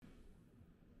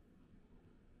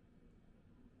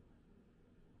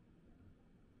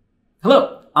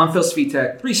Hello, I'm Phil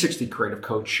Svitek, 360 Creative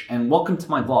Coach, and welcome to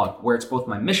my blog, where it's both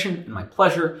my mission and my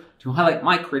pleasure to highlight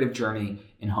my creative journey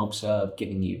in hopes of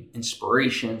giving you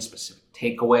inspiration, specific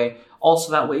takeaway,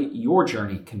 also that way your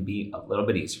journey can be a little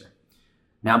bit easier.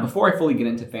 Now, before I fully get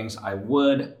into things, I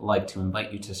would like to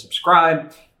invite you to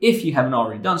subscribe if you haven't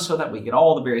already done so, that we get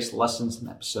all the various lessons and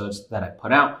episodes that I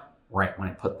put out right when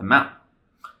I put them out.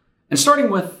 And starting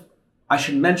with, I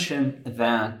should mention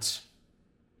that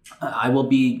I will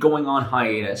be going on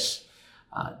hiatus.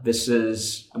 I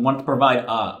wanted to provide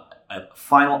a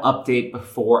final update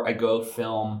before I go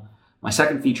film my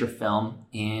second feature film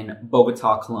in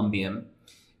Bogota, Colombia.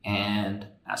 And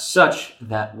as such,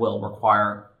 that will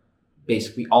require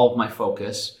basically all of my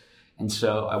focus. And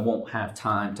so I won't have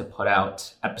time to put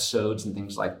out episodes and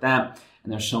things like that.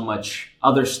 And there's so much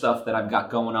other stuff that I've got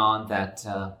going on that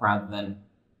rather than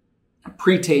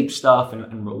pre-tape stuff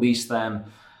and release them,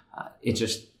 it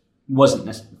just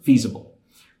wasn't feasible.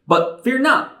 But fear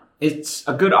not, it's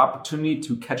a good opportunity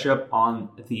to catch up on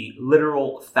the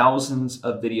literal thousands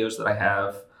of videos that I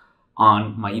have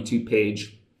on my YouTube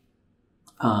page.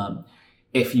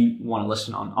 If you want to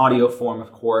listen on audio form,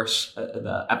 of course,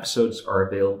 the episodes are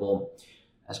available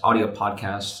as audio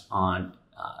podcasts on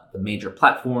the major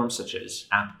platforms such as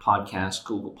Apple Podcasts,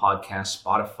 Google Podcasts,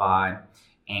 Spotify,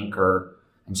 Anchor,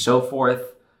 and so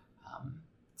forth.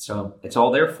 So it's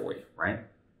all there for you, right?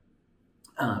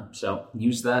 So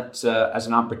use that as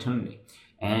an opportunity.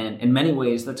 And in many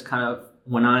ways, that's kind of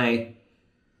when I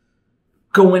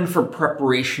go in for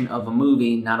preparation of a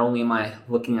movie, not only am I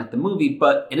looking at the movie,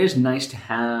 but it is nice to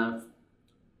have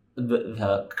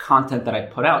the content that I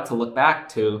put out to look back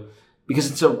to, because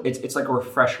it's like a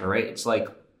refresher, right? It's like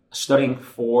studying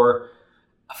for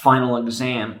a final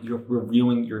exam. You're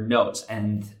reviewing your notes,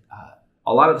 and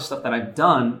a lot of the stuff that I've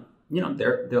done,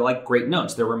 they're like great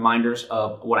notes. They're reminders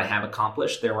of what I have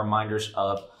accomplished. They're reminders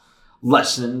of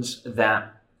lessons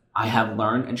that I have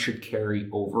learned and should carry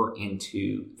over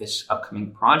into this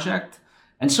upcoming project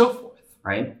and so forth,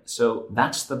 right? So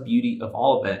that's the beauty of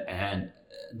all of it. And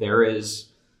there is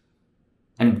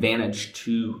an advantage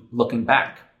to looking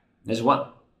back as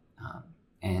well.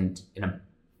 And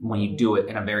when you do it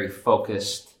in a very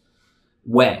focused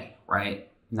way, right?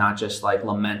 Not just like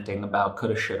lamenting about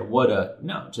coulda, shoulda, woulda.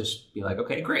 No, just be like,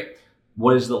 okay, great.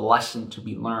 What is the lesson to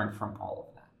be learned from all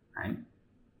of that, right?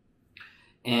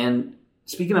 And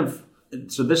speaking of,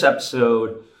 so this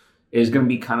episode is going to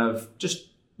be kind of just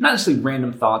not necessarily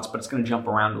random thoughts, but it's going to jump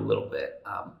around a little bit.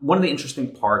 One of the interesting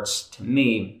parts to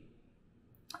me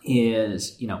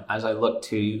is, as I look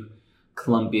to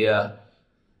Colombia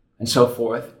and so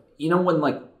forth, when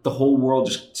like the whole world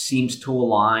just seems to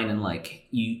align and like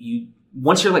you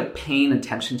once you're like paying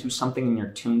attention to something and you're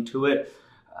tuned to it,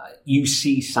 you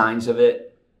see signs of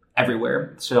it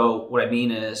everywhere. So what I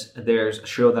mean is there's a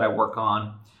show that I work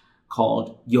on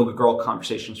called Yoga Girl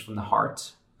Conversations from the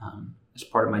Heart as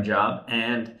part of my job.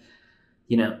 And,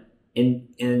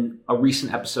 in a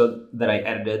recent episode that I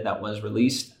edited that was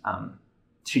released,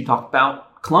 she talked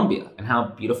about Colombia and how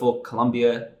beautiful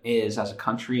Colombia is as a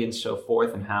country and so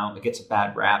forth, and how it gets a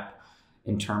bad rap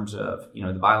in terms of,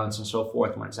 the violence and so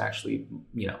forth, when it's actually,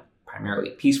 primarily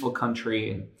a peaceful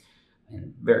country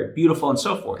and very beautiful and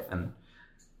so forth. And,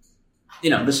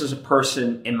 this is a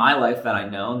person in my life that I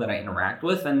know, that I interact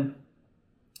with. And,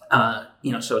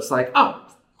 so it's like, oh,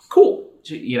 cool.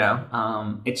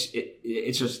 It's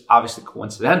just obviously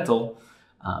coincidental.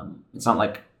 It's not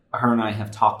like her and I have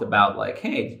talked about like,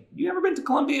 hey, you ever been to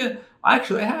Colombia?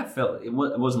 Actually, I have, Phil. It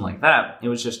wasn't like that. It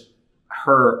was just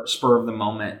her spur of the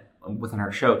moment within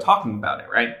our show talking about it,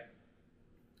 right?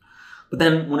 But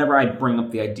then whenever I bring up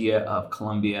the idea of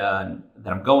Colombia and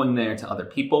that I'm going there to other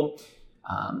people,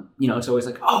 it's always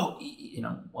like, oh,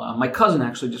 well, my cousin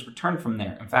actually just returned from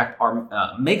there. In fact,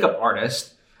 our makeup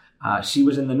artist, she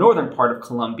was in the northern part of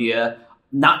Colombia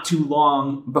not too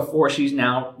long before she's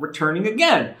now returning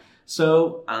again.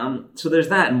 So there's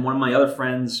that. And one of my other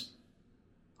friends,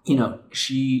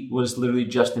 she was literally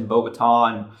just in Bogota,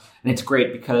 and it's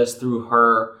great because through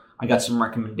her, I got some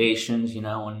recommendations,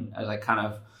 and as I kind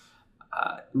of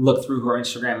looked through her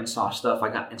Instagram and saw stuff, I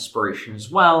got inspiration as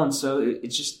well. And so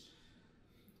it's just,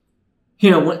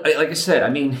 like I said, I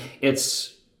mean,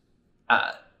 it's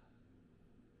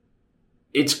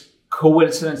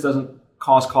coincidence doesn't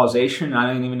cause causation. I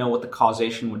don't even know what the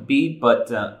causation would be,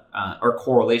 but or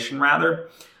correlation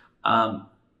rather. But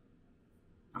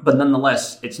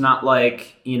nonetheless, it's not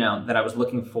like, that I was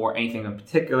looking for anything in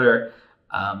particular.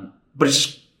 But it's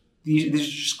just, these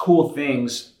are just cool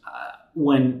things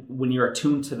when you're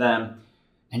attuned to them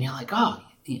and you're like, oh,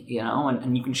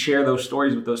 and you can share those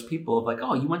stories with those people of like,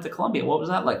 oh, you went to Columbia. What was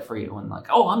that like for you? And like,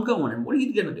 oh, I'm going. And what are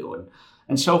you going to do?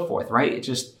 And so forth, right? It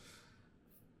just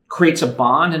creates a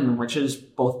bond and enriches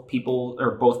both people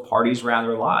or both parties'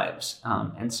 rather lives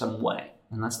in some way.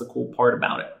 And that's the cool part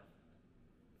about it.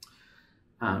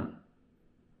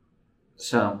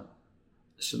 So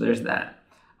there's that.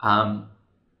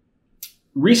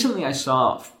 Recently, I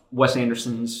saw Wes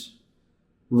Anderson's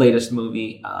latest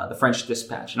movie, The French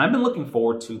Dispatch, and I've been looking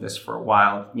forward to this for a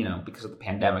while. Because of the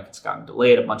pandemic, it's gotten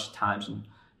delayed a bunch of times, and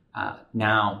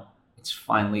now it's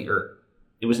finally,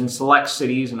 it was in select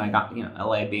cities, and I got,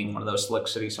 LA being one of those select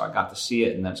cities, so I got to see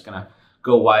it, and then it's going to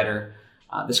go wider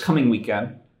this coming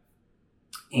weekend.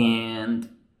 And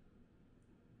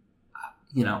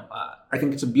I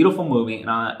think it's a beautiful movie, and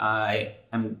I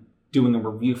am doing a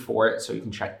review for it, so you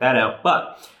can check that out.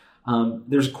 But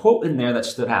there's a quote in there that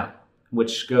stood out,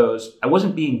 which goes, "I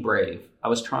wasn't being brave. I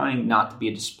was trying not to be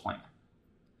a disappointment."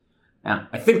 Now,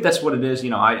 I think that's what it is.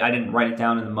 I didn't write it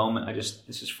down in the moment.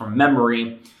 This is from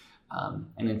memory.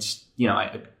 And it's,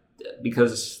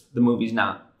 because the movie's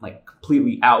not like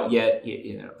completely out yet,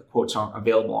 the quotes aren't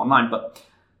available online, but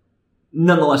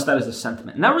nonetheless, that is the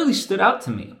sentiment. And that really stood out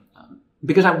to me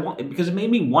because it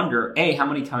made me wonder, A, how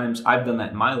many times I've done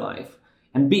that in my life,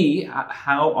 and B,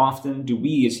 how often do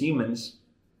we as humans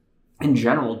in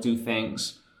general do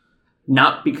things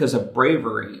not because of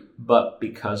bravery, but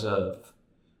because of,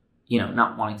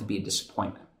 not wanting to be a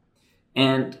disappointment.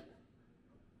 And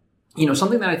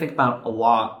something that I think about a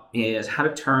lot is how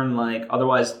to turn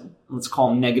otherwise, let's call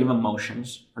them negative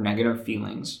emotions or negative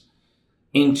feelings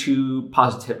into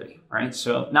positivity, right?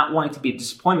 So not wanting to be a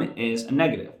disappointment is a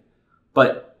negative.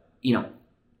 But,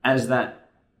 as that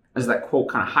quote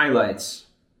kind of highlights,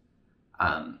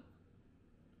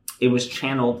 it was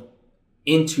channeled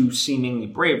into seemingly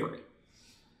bravery.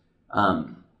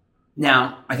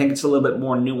 Now, I think it's a little bit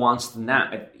more nuanced than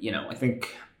that. I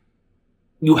think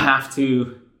you have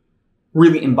to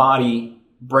really embody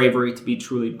bravery to be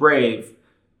truly brave,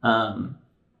 and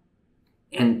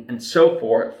so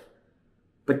forth.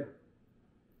 But,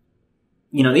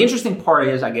 the interesting part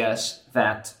is, I guess,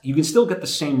 that you can still get the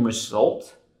same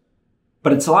result,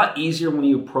 but it's a lot easier when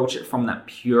you approach it from that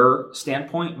pure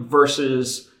standpoint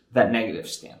versus that negative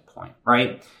standpoint,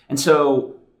 right? And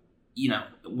so,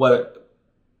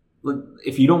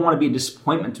 if you don't want to be a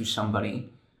disappointment to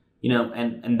somebody,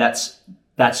 and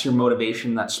that's your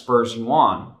motivation that spurs you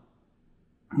on,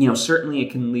 certainly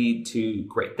it can lead to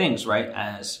great things, right?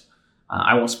 As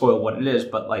I won't spoil what it is,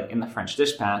 but like in The French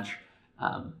Dispatch,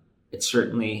 it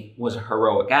certainly was a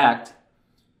heroic act.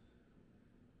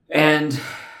 And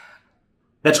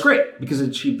that's great because it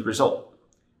achieved the result.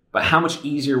 But how much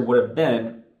easier would it have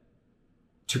been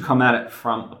to come at it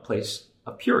from a place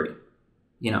of purity?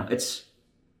 It's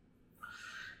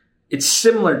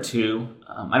similar to,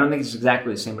 I don't think it's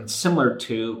exactly the same, but it's similar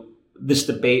to this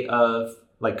debate of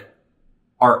like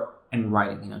art and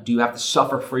writing. Do you have to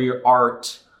suffer for your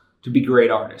art to be a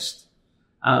great artist?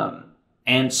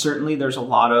 And certainly there's a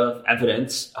lot of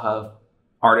evidence of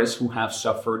artists who have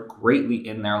suffered greatly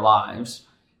in their lives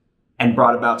and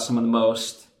brought about some of the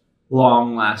most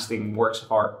long-lasting works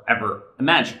of art ever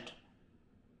imagined.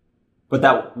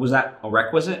 But was that a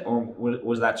requisite, or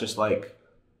was that just like,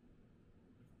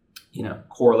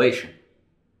 correlation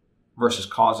versus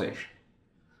causation?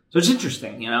 So it's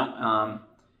interesting,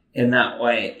 in that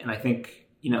way. And I think,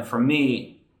 for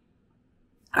me,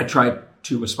 I try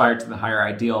to aspire to the higher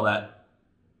ideal that,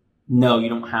 no, you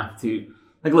don't have to,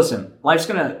 listen, life's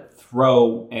going to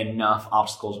throw enough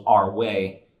obstacles our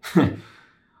way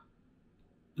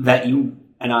that you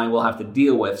and I will have to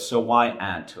deal with. So why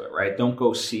add to it, right? Don't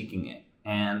go seeking it.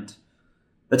 And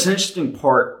that's an interesting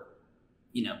part,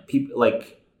 people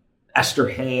like Esther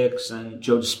Hicks and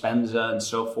Joe Dispenza and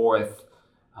so forth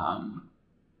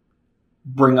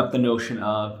bring up the notion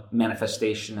of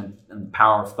manifestation and the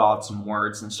power of thoughts and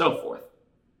words and so forth,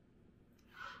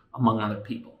 among other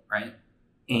people, right?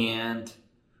 And,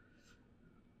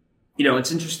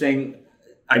 it's interesting.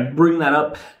 I bring that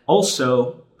up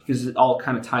also because it all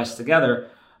kind of ties together.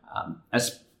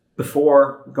 As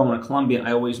before going to Columbia,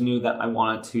 I always knew that I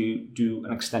wanted to do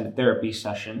an extended therapy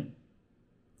session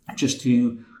just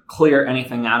to clear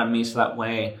anything out of me so that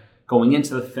way going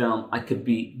into the film, I could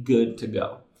be good to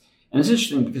go. And it's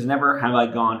interesting because never have I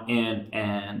gone in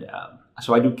and,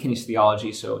 so I do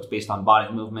kinesiology, so it's based on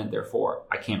body movement, therefore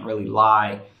I can't really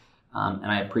lie. And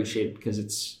I appreciate it because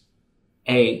it's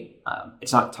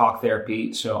not talk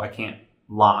therapy, so I can't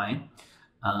lie.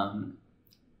 And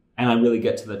I really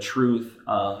get to the truth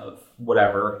of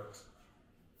whatever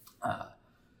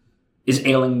is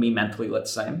ailing me mentally,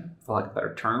 let's say, for lack of a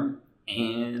better term.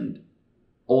 And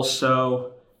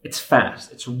also, it's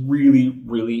fast. It's really,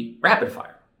 really rapid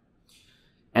fire.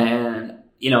 And,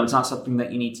 it's not something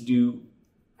that you need to do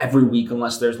every week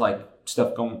unless there's like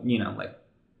stuff going, like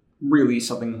really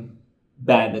something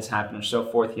bad that's happened or so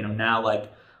forth. Now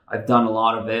like I've done a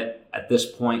lot of it at this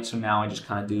point. So now I just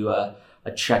kind of do a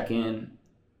check-in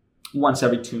once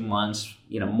every 2 months,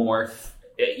 more,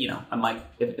 I might,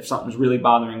 if something's really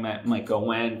bothering me, I might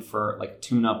go in for like a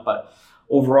tune-up, but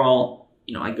overall,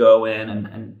 I go in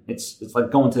and it's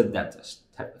like going to the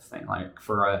dentist type of thing, like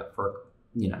for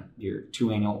your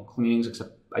 2 annual cleanings,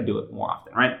 except I do it more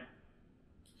often, right?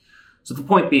 So the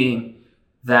point being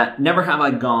that never have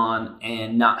I gone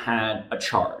and not had a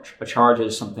charge. A charge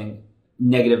is something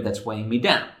negative that's weighing me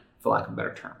down, for lack of a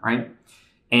better term, right?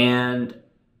 And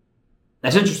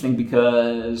that's interesting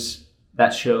because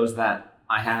that shows that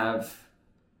I have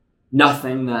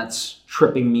nothing that's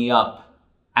tripping me up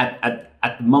at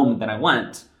the moment that I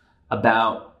went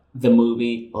about the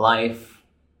movie, life,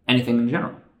 anything in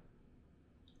general.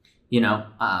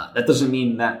 That doesn't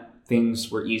mean that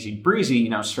things were easy breezy.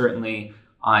 Certainly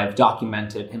I've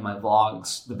documented in my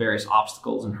vlogs the various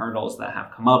obstacles and hurdles that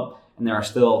have come up, and there are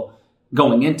still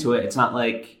going into it. It's not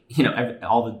like,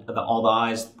 all the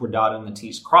I's were dotted and the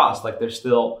T's crossed. Like there's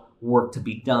still work to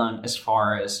be done as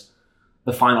far as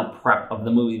the final prep of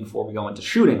the movie before we go into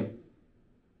shooting.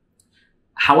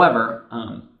 However,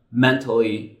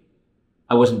 mentally,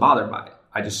 I wasn't bothered by it.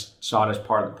 I just saw it as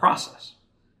part of the process.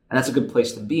 And that's a good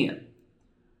place to be in.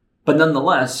 But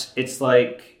nonetheless, it's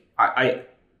like,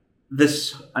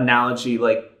 this analogy,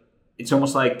 like, it's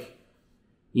almost like,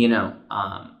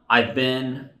 I've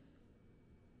been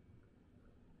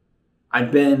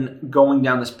going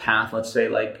down this path, let's say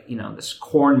like, this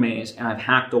corn maze, and I've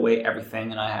hacked away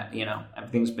everything, and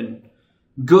everything's been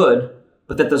good,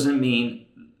 but that doesn't mean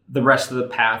the rest of the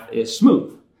path is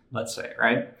smooth, let's say,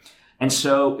 right? And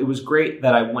so it was great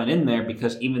that I went in there,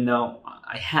 because even though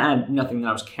I had nothing that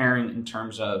I was carrying in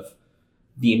terms of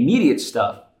the immediate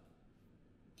stuff,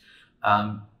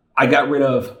 I got rid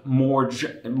of more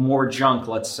junk,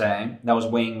 let's say, that was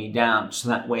weighing me down. So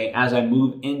that way, as I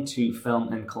move into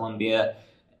film in Colombia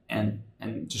and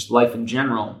just life in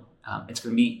general, it's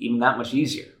going to be even that much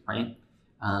easier, right?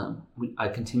 I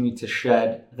continue to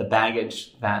shed the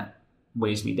baggage that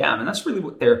weighs me down. And that's really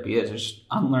what therapy is. It's just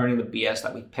unlearning the BS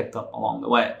that we picked up along the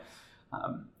way.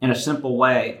 In a simple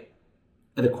way,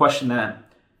 the question that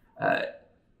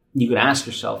you could ask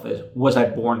yourself is, was I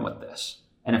born with this?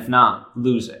 And if not,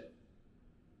 lose it.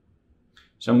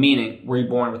 So meaning, were you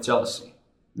born with jealousy?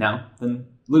 No? Then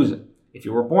lose it. If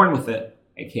you were born with it,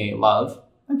 aka love,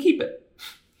 then keep it.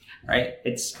 Right?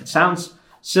 It sounds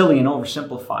silly and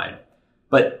oversimplified,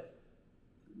 but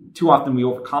too often we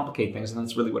overcomplicate things, and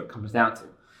that's really what it comes down to.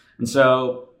 And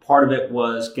so part of it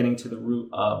was getting to the root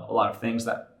of a lot of things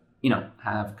that,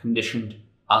 have conditioned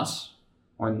us,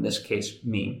 or in this case,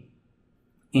 me,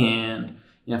 and,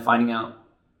 finding out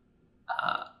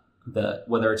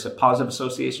whether it's a positive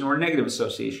association or a negative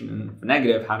association, and if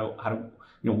negative, how to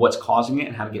what's causing it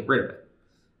and how to get rid of it,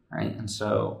 right? And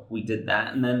so we did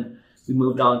that, and then we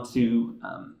moved on to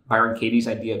Byron Katie's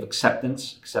idea of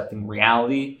acceptance, accepting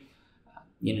reality.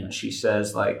 She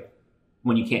says, like,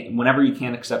 whenever you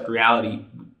can't accept reality,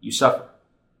 you suffer.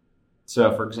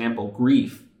 So, for example,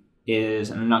 grief is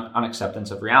an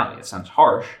unacceptance of reality. It sounds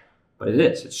harsh, but it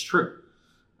is. It's true.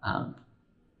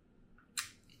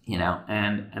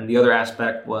 And the other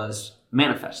aspect was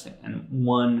manifesting. And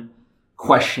one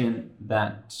question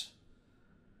that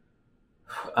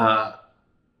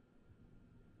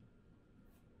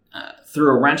threw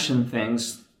a wrench in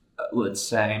things, let's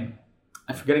say,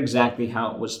 I forget exactly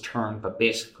how it was termed, but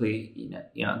basically,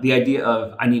 the idea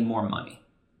of I need more money.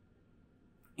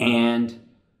 And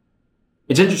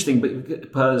it's interesting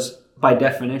because by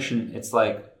definition, it's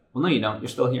like, well, no, you don't. You're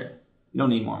still here. You don't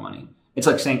need more money. It's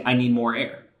like saying, I need more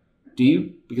air. Do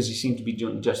you? Because you seem to be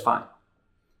doing just fine.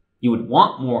 You would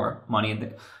want more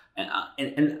money.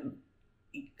 And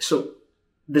so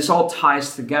this all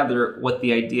ties together with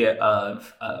the idea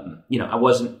of, I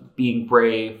wasn't being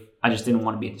brave. I just didn't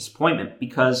want to be a disappointment,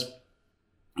 because,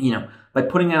 by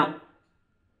putting out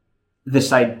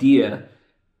this idea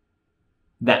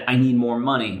that I need more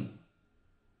money,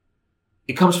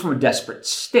 it comes from a desperate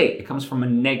state. It comes from a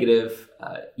negative,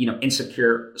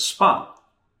 insecure spot.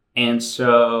 And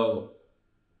so,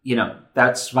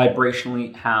 that's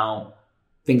vibrationally how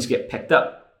things get picked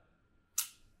up.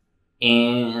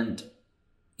 And,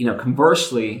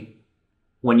 conversely,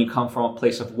 when you come from a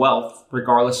place of wealth,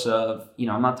 regardless of,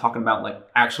 I'm not talking about like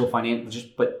actual financial,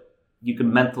 but you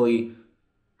can mentally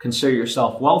consider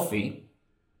yourself wealthy,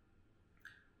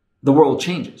 the world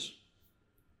changes.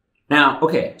 Now,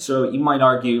 okay, so you might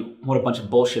argue what a bunch of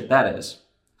bullshit that is.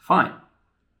 Fine.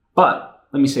 But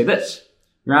let me say this.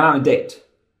 You're out on a date.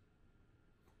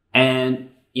 And,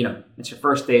 it's your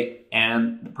first date,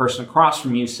 and the person across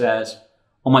from you says,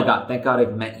 oh my God, thank God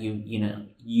I've met you.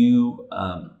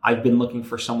 I've been looking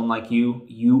for someone like you.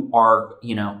 You are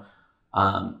going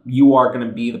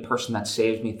to be the person that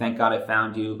saves me. Thank God I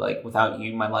found you. Like, without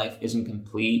you, my life isn't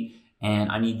complete,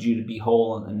 and I need you to be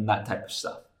whole, and that type of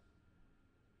stuff.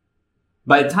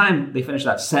 By the time they finish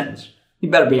that sentence, you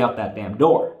better be out that damn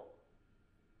door.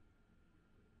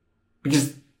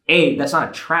 Because A, that's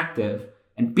not attractive,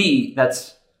 and B,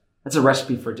 that's a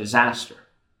recipe for disaster.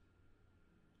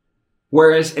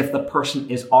 Whereas if the person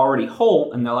is already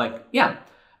whole and they're like, yeah,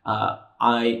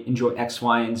 I enjoy X,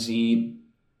 Y, and Z,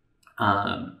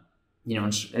 and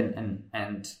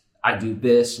I do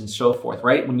this and so forth,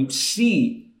 right? When you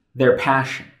see their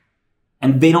passion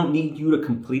and they don't need you to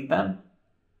complete them,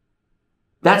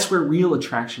 that's where real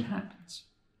attraction happens.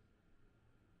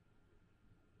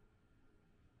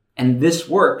 And this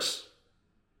works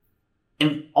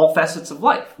in all facets of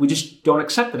life. We just don't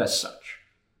accept it as such,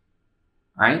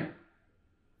 right?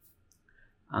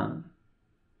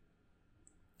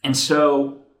 And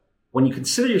so when you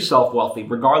consider yourself wealthy,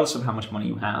 regardless of how much money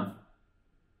you have,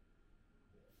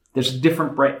 there's a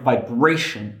different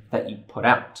vibration that you put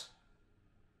out.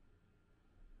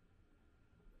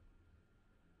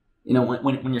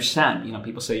 When you're sad,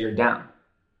 people say you're down.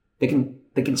 They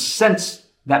can sense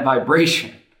that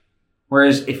vibration.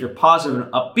 Whereas if you're positive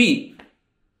and upbeat,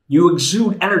 you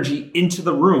exude energy into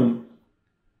the room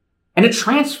and it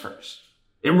transfers.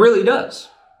 It really does.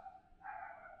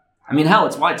 I mean, hell,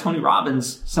 it's why Tony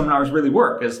Robbins' seminars really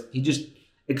work, is he just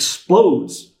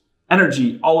explodes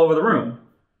energy all over the room.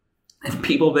 And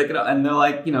people pick it up and they're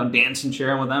like, dancing,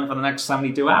 cheering with them for the next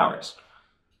 72 hours.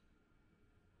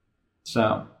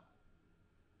 So,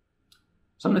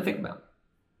 something to think about.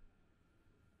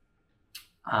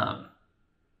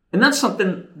 And that's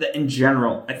something that in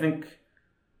general, I think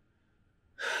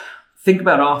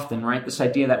about often, right? This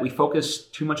idea that we focus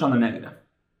too much on the negative.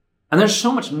 And there's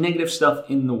so much negative stuff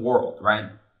in the world, right?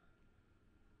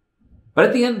 But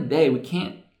at the end of the day, we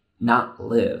can't not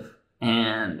live.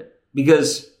 And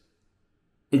because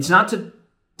it's not to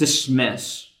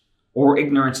dismiss or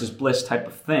ignorance is bliss type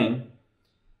of thing.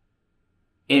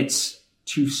 It's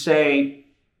to say,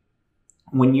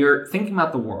 when you're thinking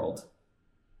about the world,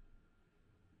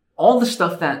 all the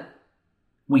stuff that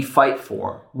we fight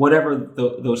for, whatever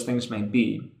those things may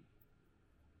be,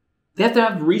 they have to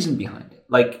have a reason behind it.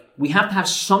 Like, we have to have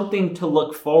something to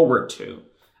look forward to,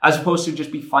 as opposed to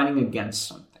just be fighting against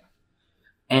something.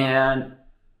 And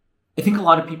I think a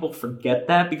lot of people forget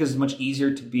that, because it's much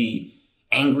easier to be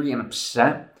angry and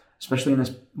upset, especially in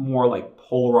this more like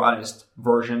polarized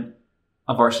version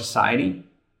of our society.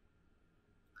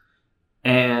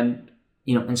 And,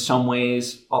 in some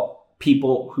ways,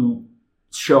 people who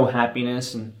show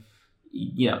happiness and,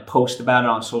 post about it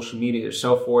on social media or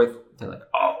so forth, they're like,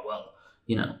 oh, well,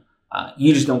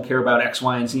 you just don't care about X,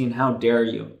 Y, and Z, and how dare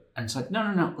you? And it's like,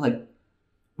 no. Like,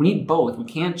 we need both. We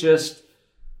can't just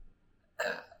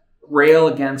rail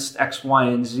against X, Y,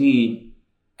 and Z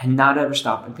and not ever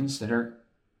stop and consider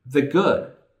the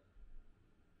good.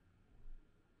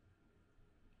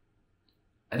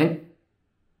 I think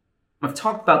I've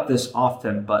talked about this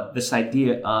often, but this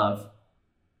idea of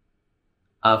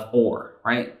or,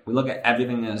 right? We look at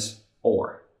everything as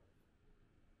or.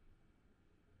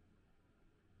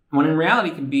 When in reality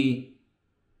it can be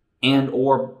and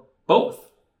or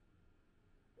both.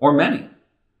 Or many.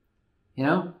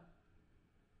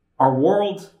 Our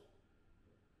world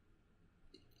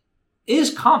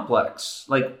is complex.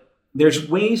 Like, there's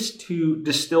ways to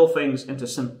distill things into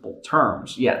simple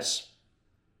terms, yes.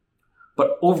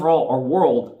 But overall, our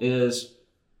world is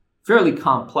fairly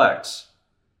complex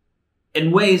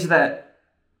in ways that,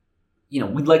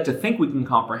 we'd like to think we can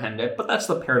comprehend it, but that's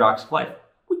the paradox of life.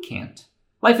 We can't.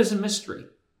 Life is a mystery,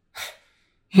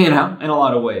 in a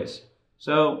lot of ways.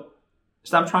 So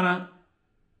stop trying to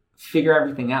figure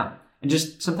everything out and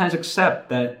just sometimes accept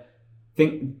that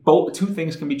two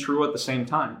things can be true at the same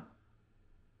time.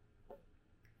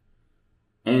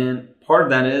 And part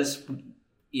of that is,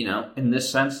 in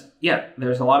this sense, yeah,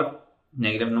 there's a lot of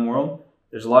negative in the world.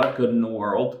 There's a lot of good in the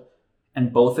world,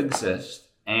 and both exist.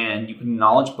 And you can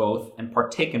acknowledge both and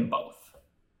partake in both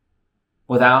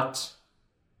without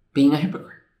being a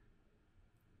hypocrite.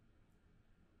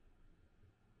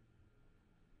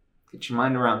 Get your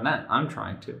mind around that. I'm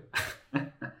trying to.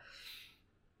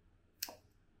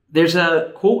 There's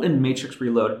a quote in Matrix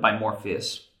Reloaded by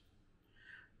Morpheus.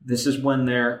 This is when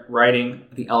they're riding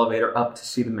the elevator up to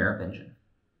see the mirror engine.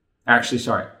 Actually,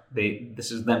 sorry,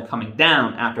 this is them coming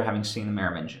down after having seen the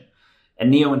Merovingian.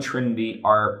 And Neo and Trinity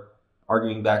are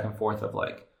arguing back and forth of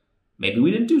like, maybe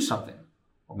we didn't do something,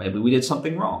 or maybe we did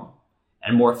something wrong.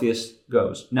 And Morpheus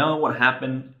goes, no, what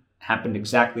happened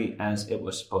exactly as it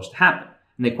was supposed to happen.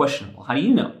 And they question, well, how do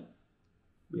you know?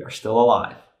 We are still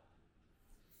alive.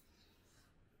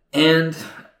 And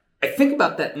I think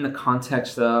about that in the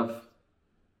context of,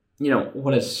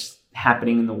 what is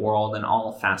happening in the world in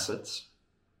all facets.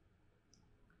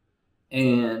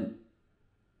 And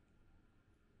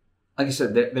like I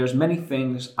said, there's many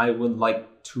things I would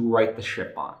like to right the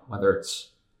ship on, whether it's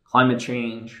climate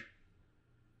change,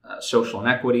 social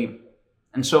inequity,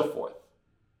 and so forth.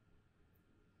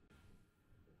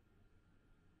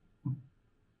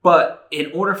 But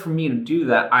in order for me to do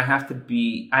that, I have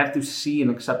to see and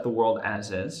accept the world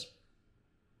as is.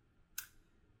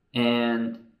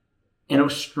 And in a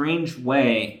strange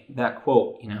way, that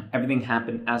quote, everything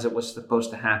happened as it was supposed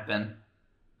to happen.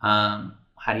 How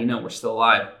do you know we're still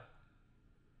alive?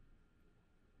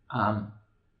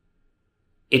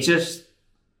 It's just,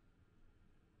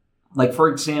 like, for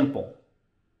example,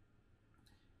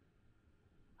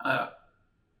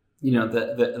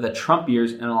 the Trump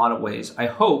years, in a lot of ways, I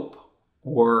hope,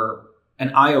 were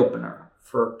an eye-opener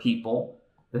for people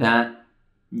that,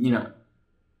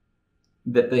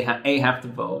 that they have to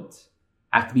vote,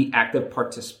 have to be active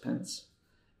participants,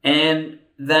 and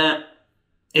that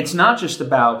it's not just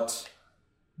about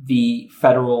the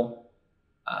federal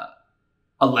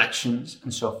elections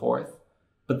and so forth,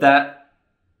 but that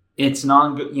it's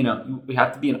we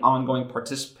have to be an ongoing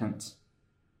participant,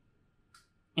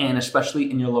 and especially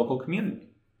in your local community,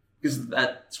 because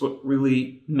that's what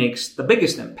really makes the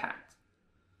biggest impact.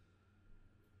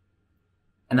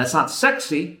 And that's not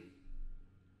sexy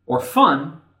or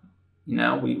fun. We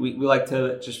like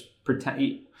to just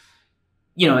pretend,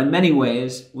 in many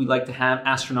ways, we like to have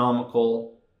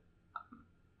astronomical,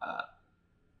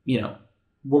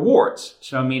 rewards.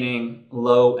 So meaning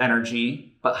low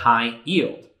energy, but high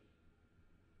yield.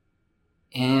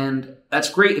 And that's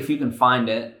great if you can find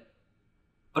it.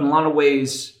 But in a lot of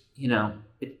ways,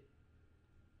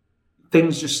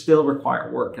 things just still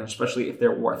require work, and especially if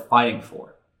they're worth fighting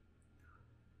for.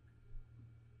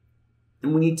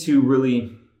 And we need to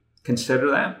really consider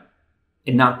that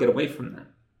and not get away from that.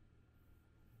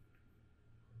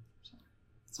 So,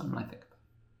 that's something I think about.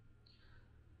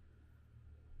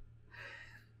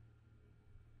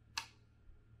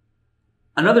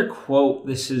 Another quote,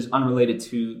 this is unrelated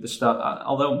to the stuff,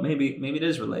 although maybe it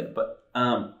is related, but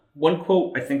one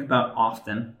quote I think about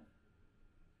often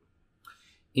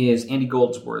is Andy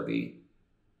Goldsworthy.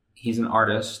 He's an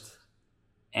artist,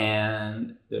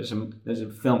 and there's a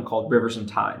film called Rivers and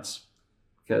Tides,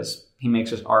 because he makes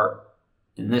his art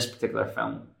in this particular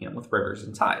film, with rivers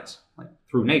and tides, like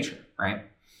through nature, right?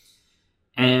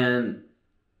 And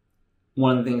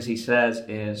one of the things he says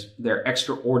is, they're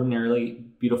extraordinarily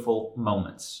beautiful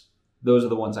moments. Those are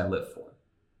the ones I live for.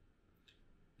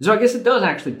 So I guess it does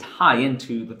actually tie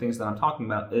into the things that I'm talking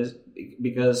about, is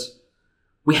because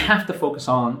we have to focus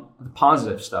on the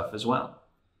positive stuff as well.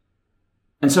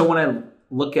 And so when I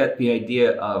look at the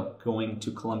idea of going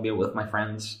to Colombia with my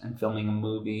friends and filming a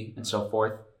movie and so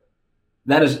forth,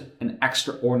 that is an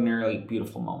extraordinarily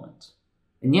beautiful moment.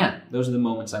 And yeah, those are the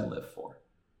moments I live for.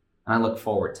 And I look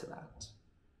forward to that.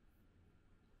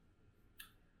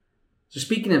 So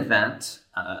speaking of that,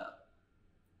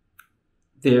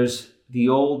 there's the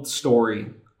old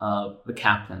story of the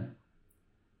captain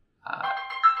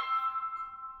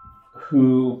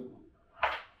who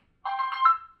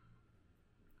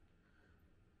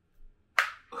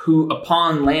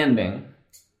upon landing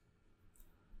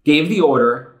gave the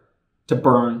order to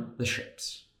burn the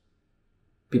ships.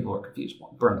 People are confused.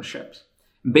 Burn the ships.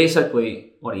 And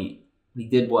basically, what he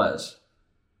did was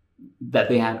that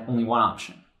they had only one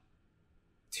option: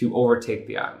 to overtake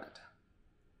the island.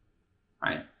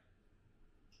 Right?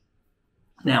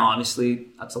 Now,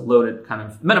 obviously, that's a loaded kind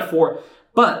of metaphor,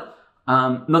 but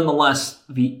nonetheless,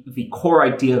 the core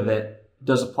idea of it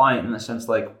does apply in the sense,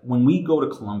 like, when we go to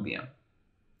Colombia,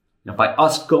 by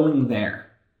us going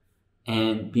there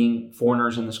and being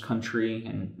foreigners in this country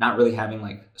and not really having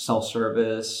like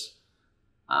self-service,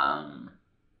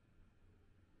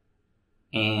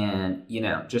 and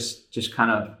just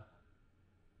kind of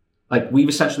like, we've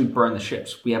essentially burned the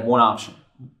ships. We have one option.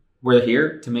 We're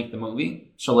here to make the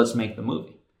movie, so let's make the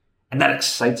movie. And that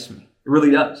excites me. It really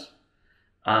does.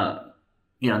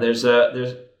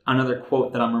 There's another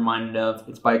quote that I'm reminded of.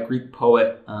 It's by a Greek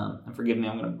poet. And forgive me,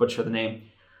 I'm going to butcher the name.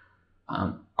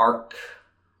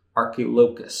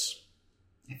 Archilochus,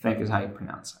 I think is how you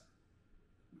pronounce it.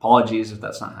 Apologies if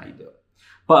that's not how you do it.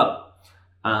 But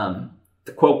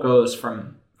the quote goes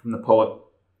from the poet,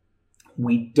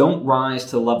 "We don't rise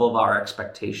to the level of our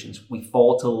expectations. We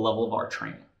fall to the level of our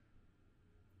training."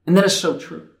 And that is so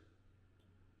true.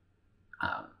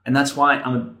 And that's why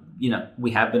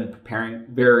we have been preparing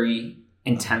very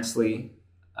intensely,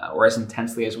 or as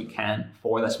intensely as we can,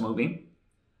 for this movie.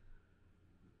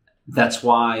 That's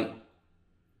why,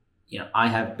 I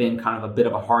have been kind of a bit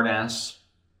of a hard ass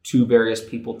to various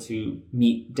people to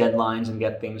meet deadlines and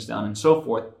get things done and so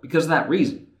forth because of that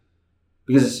reason.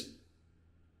 Because,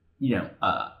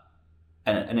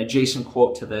 an adjacent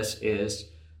quote to this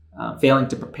is, failing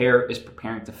to prepare is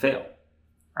preparing to fail,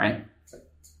 right?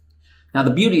 Now, the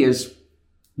beauty is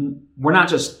we're not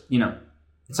just,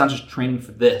 it's not just training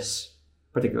for this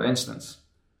particular instance.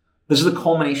 This is the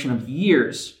culmination of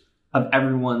years of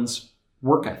everyone's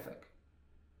work ethic,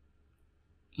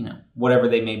 whatever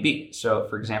they may be. So,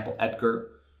 for example, Edgar,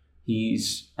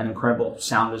 he's an incredible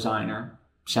sound designer,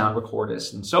 sound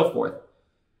recordist, and so forth.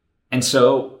 And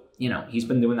so, he's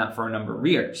been doing that for a number of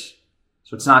years.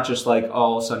 So it's not just like,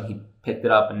 all of a sudden he picked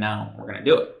it up and now we're going to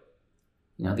do it.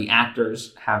 The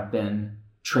actors have been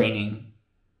training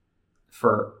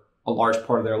for a large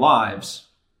part of their lives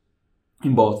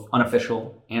in both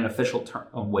unofficial and official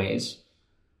ways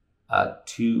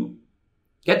to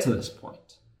get to this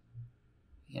point.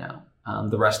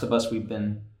 The rest of us, we've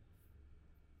been,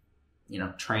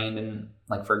 trained in,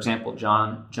 like, for example,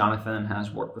 Jonathan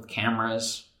has worked with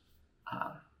cameras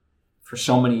for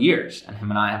so many years, and him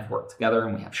and I have worked together,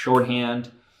 and we have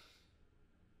shorthand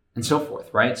and so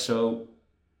forth, right? So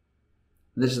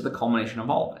this is the culmination of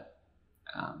all of it.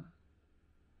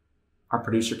 Our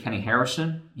producer, Kenny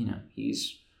Harrison,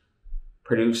 he's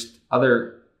produced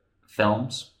other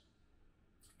films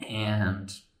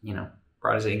and,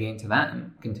 brought his A game to that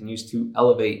and continues to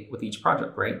elevate with each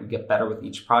project, right? We get better with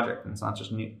each project, and it's not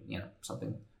just new,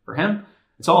 something for him.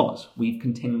 It's all of us. We've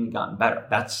continually gotten better.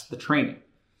 That's the training.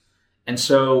 And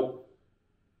so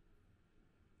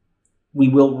we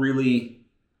will really,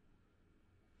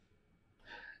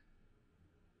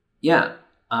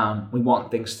 we want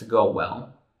things to go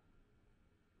well.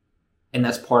 And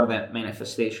that's part of that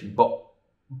manifestation. But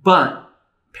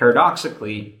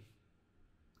paradoxically,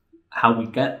 how we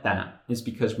get that is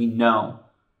because we know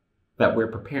that we're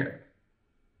prepared.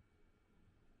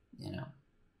 And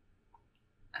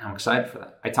I'm excited for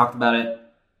that. I talked about it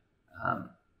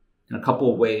in a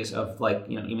couple of ways of, like,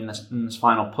 even in this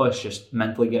final push, just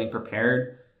mentally getting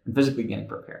prepared and physically getting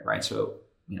prepared, right? So,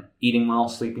 eating well,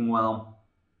 sleeping well,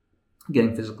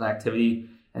 getting physical activity.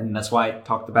 And that's why I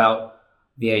talked about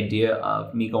the idea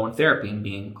of me going therapy and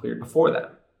being cleared before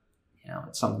that.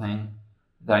 It's something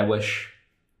that I wish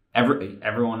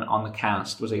everyone on the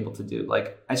cast was able to do.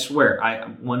 Like, I swear,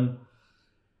 when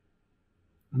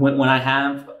I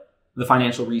have the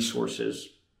financial resources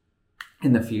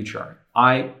in the future,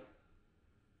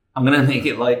 I'm going to make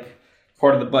it like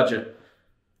part of the budget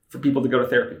for people to go to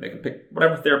therapy. They can pick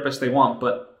whatever therapist they want,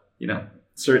 but,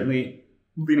 certainly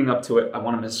leading up to it, I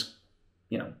want them as,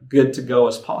 good to go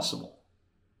as possible.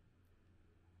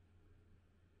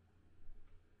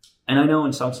 And I know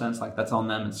in some sense, like, that's on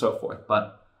them and so forth,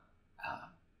 but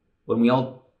when we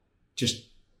all just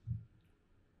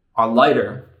are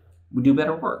lighter, we do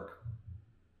better work.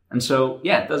 And so,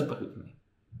 it does behoove me.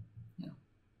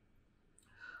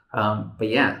 But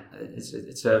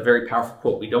it's a very powerful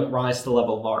quote. We don't rise to the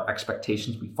level of our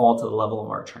expectations. We fall to the level of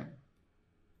our training.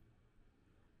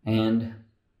 And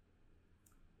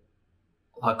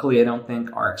luckily, I don't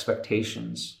think our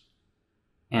expectations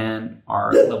and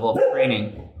our level of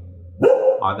training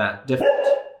are that different.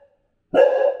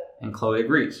 And Chloe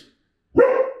agrees.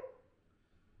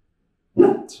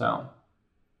 So,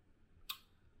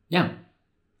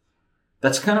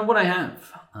 that's kind of what I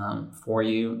have for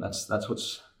you. That's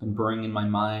what's been brewing in my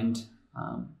mind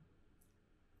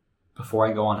before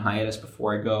I go on hiatus,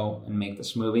 before I go and make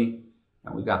this movie.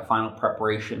 And we've got final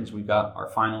preparations. We've got our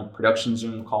final production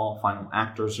Zoom call, final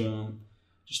actor Zoom,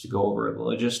 just to go over the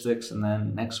logistics. And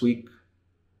then next week,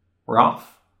 we're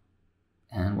off.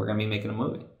 And we're going to be making a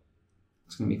movie.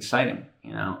 It's going to be exciting,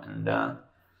 and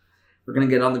we're going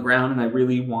to get on the ground, and I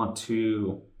really want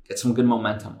to get some good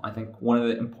momentum. I think one of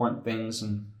the important things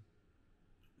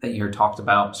that you hear talked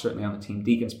about, certainly on the Team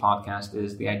Deacons podcast,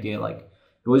 is the idea, like,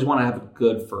 you always want to have a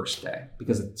good first day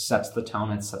because it sets the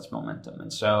tone, it sets momentum.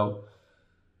 And so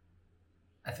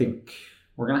I think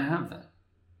we're going to have that,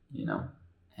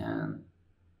 and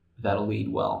that'll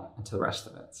lead well into the rest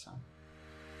of it. So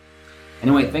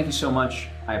anyway, thank you so much.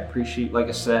 I appreciate, like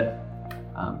I said,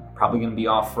 probably going to be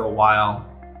off for a while,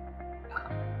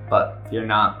 but fear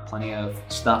not, plenty of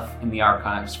stuff in the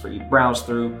archives for you to browse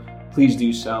through. please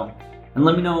do so. And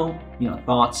let me know,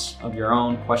 thoughts of your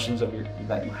own, questions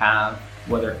that you have,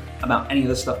 whether about any of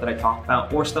the stuff that I talked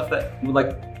about or stuff that you would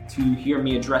like to hear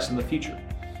me address in the future.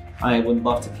 I would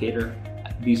love to cater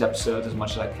these episodes as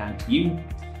much as I can to you.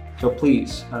 So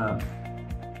please,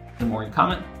 the more you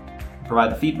comment,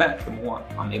 provide the feedback, the more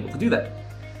I'm able to do that.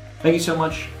 Thank you so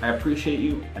much. I appreciate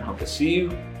you and hope to see you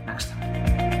next time.